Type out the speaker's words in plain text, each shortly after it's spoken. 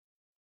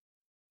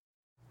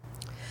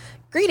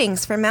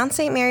Greetings from Mount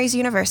St. Mary's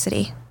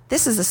University.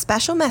 This is a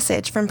special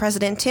message from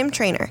President Tim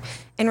Traynor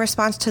in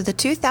response to the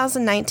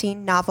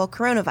 2019 novel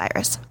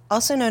coronavirus,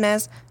 also known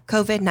as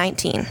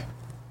COVID-19.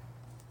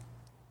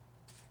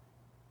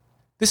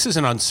 This is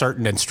an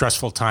uncertain and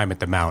stressful time at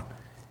the Mount,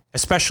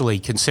 especially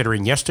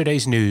considering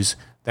yesterday's news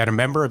that a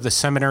member of the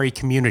seminary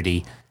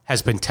community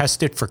has been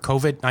tested for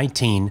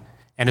COVID-19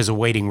 and is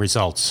awaiting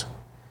results.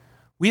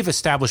 We have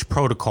established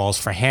protocols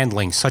for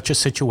handling such a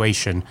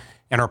situation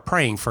and are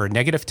praying for a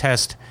negative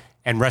test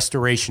and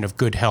restoration of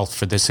good health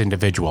for this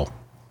individual.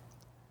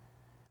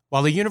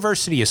 While the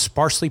university is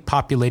sparsely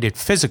populated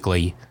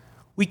physically,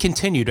 we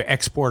continue to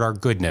export our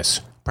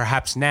goodness,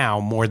 perhaps now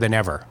more than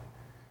ever.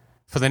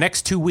 For the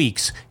next 2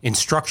 weeks,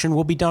 instruction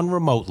will be done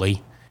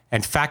remotely,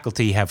 and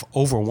faculty have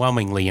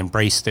overwhelmingly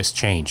embraced this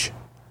change.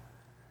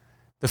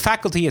 The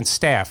faculty and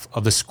staff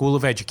of the School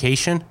of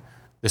Education,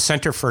 the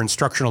Center for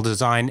Instructional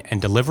Design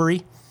and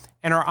Delivery,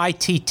 and our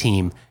IT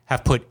team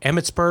have put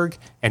Emmitsburg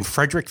and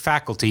Frederick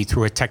faculty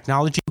through a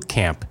technology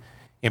camp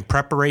in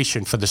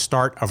preparation for the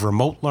start of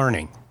remote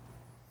learning.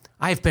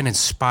 I have been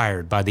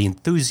inspired by the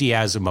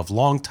enthusiasm of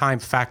longtime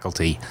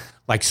faculty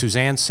like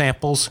Suzanne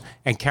Samples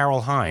and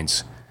Carol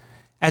Hines,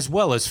 as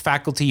well as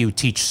faculty who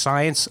teach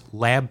science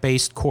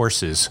lab-based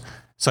courses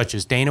such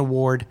as Dana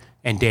Ward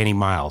and Danny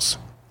Miles.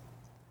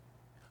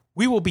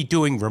 We will be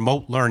doing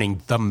remote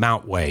learning the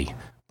Mount way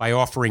by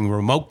offering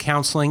remote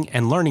counseling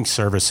and learning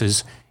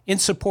services in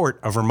support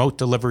of remote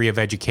delivery of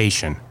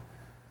education.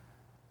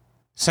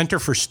 Center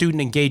for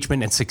Student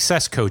Engagement and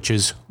Success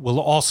coaches will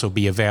also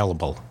be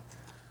available.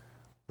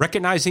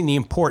 Recognizing the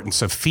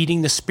importance of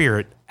feeding the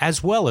spirit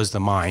as well as the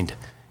mind,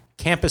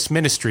 campus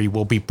ministry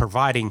will be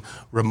providing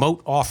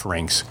remote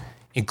offerings,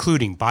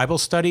 including Bible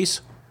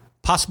studies,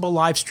 possible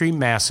live stream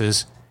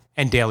masses,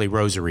 and daily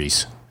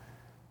rosaries.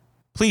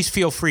 Please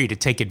feel free to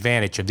take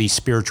advantage of these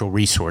spiritual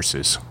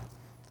resources.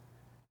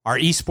 Our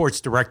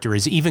esports director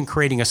is even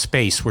creating a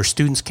space where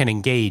students can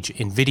engage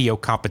in video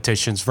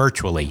competitions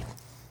virtually.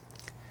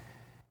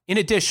 In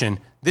addition,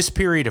 this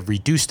period of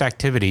reduced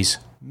activities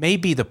may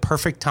be the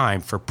perfect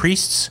time for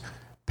priests,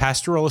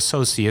 pastoral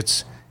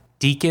associates,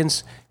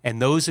 deacons,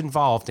 and those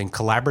involved in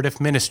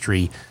collaborative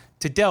ministry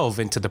to delve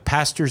into the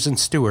pastors and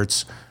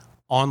stewards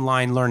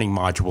online learning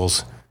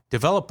modules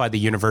developed by the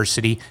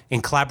university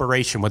in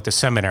collaboration with the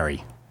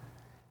seminary.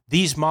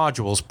 These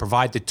modules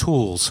provide the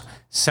tools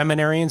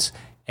seminarians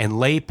and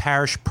lay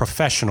parish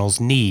professionals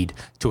need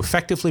to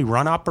effectively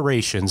run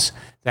operations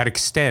that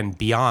extend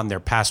beyond their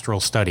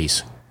pastoral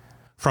studies,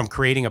 from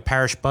creating a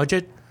parish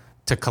budget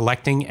to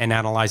collecting and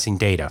analyzing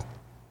data.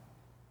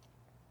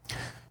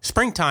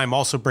 Springtime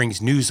also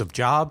brings news of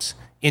jobs,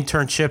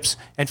 internships,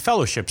 and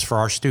fellowships for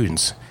our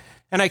students,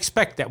 and I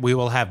expect that we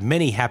will have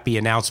many happy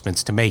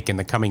announcements to make in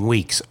the coming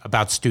weeks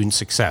about student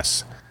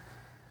success.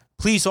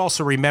 Please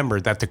also remember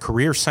that the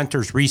Career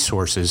Center's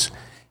resources,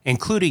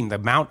 including the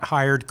Mount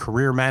Hired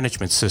Career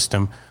Management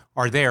System,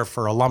 are there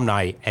for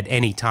alumni at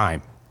any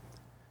time.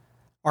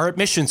 Our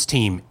admissions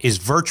team is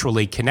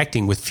virtually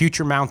connecting with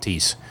future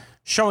Mounties,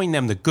 showing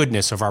them the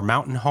goodness of our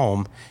mountain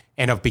home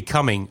and of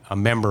becoming a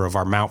member of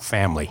our Mount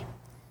family.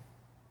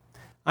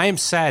 I am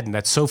saddened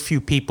that so few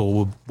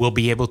people will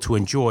be able to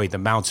enjoy the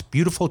Mount's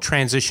beautiful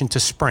transition to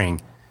spring,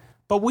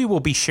 but we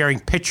will be sharing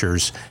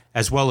pictures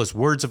as well as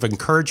words of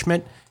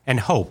encouragement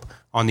and hope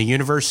on the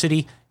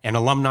university and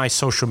alumni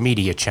social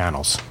media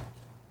channels.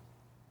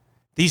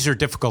 These are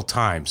difficult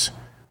times,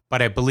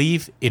 but I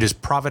believe it is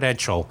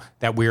providential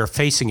that we are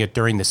facing it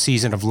during the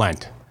season of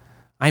Lent.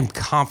 I am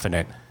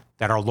confident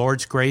that our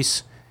Lord's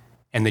grace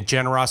and the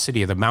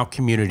generosity of the Mount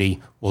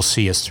community will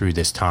see us through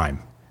this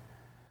time.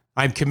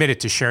 I am committed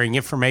to sharing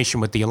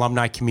information with the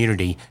alumni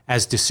community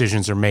as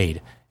decisions are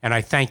made, and I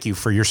thank you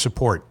for your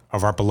support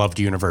of our beloved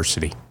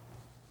university.